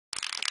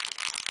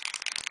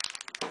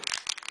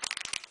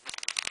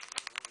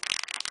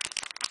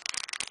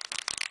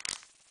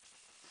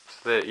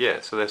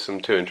So there's some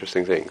two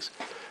interesting things.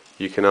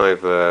 You can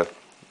either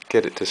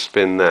get it to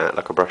spin that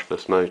like a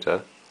brushless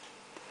motor,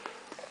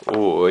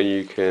 or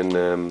you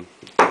can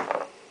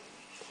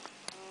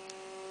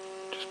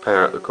just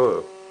power up the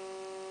coil.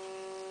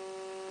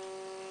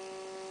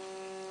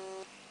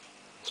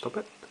 Stop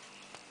it.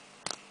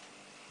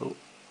 Oh.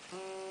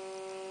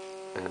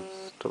 And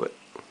stop it.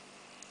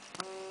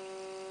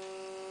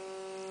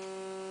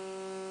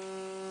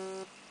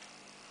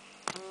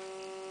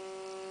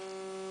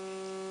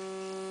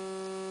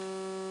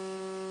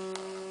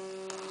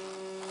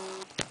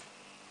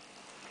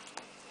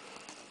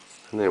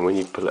 And then when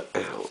you pull it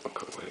out, I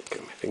can't really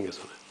get my fingers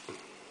on it.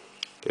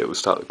 It will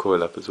start the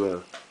coil up as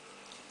well.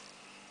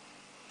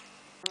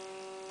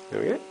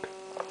 There we go.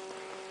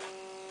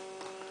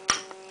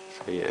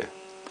 So yeah,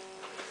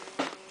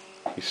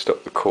 you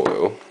stop the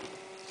coil,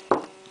 and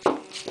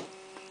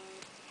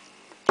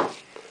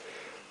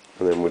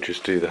then we'll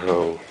just do the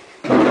whole.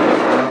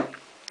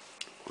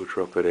 We'll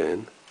drop it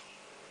in.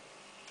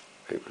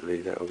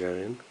 Hopefully that will go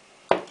in.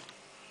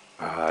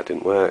 Ah, it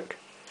didn't work.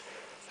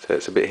 So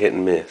it's a bit hit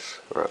and miss.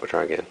 Alright, we'll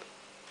try again.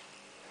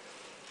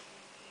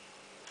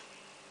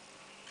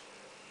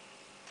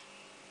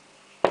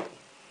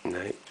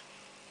 No.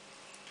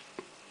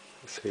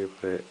 Let's see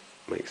if it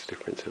makes a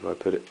difference if I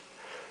put it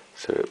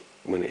so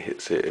when it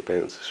hits it, it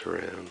bounces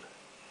around.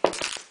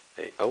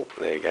 Hey, oh,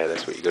 there you go,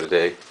 that's what you got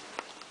to do.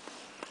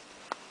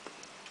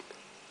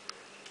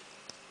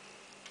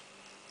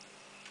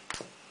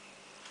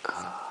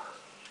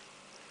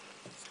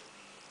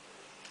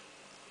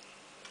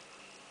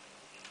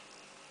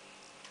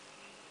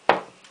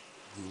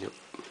 Yep.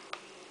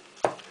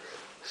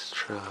 Let's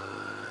try.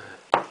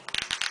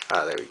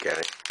 Ah, there we go.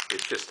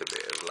 It's just a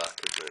bit of luck,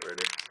 isn't it,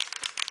 really?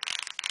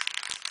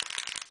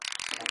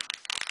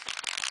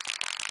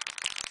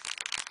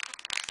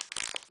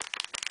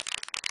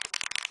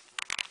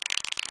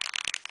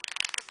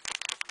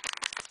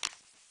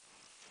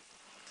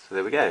 So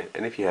there we go.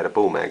 And if you had a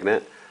ball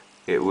magnet,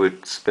 it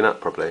would spin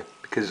up properly.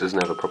 Because it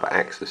doesn't have a proper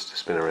axis to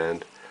spin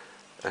around,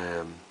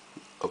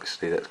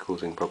 obviously that's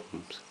causing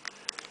problems.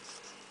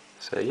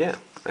 So yeah,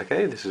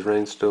 okay, this is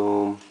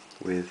Rainstorm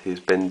with his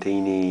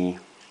Bedini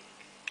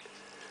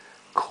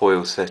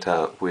coil set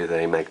up with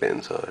a magnet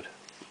inside.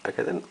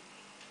 Okay then,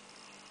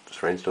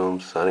 just Rainstorm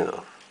signing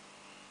off.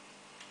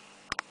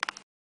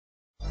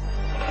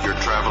 You're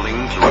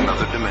traveling through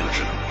another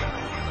dimension.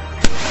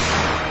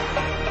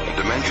 A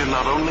dimension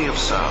not only of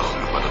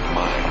sound, but of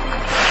mind.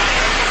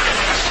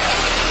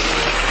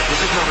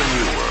 This is not a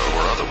new world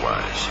or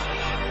otherwise.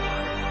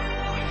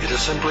 It is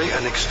simply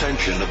an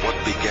extension of what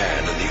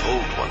began in the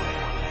old one.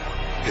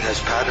 It has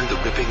patterned the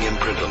ripping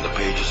imprint on the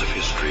pages of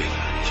history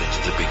since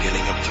the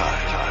beginning of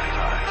time.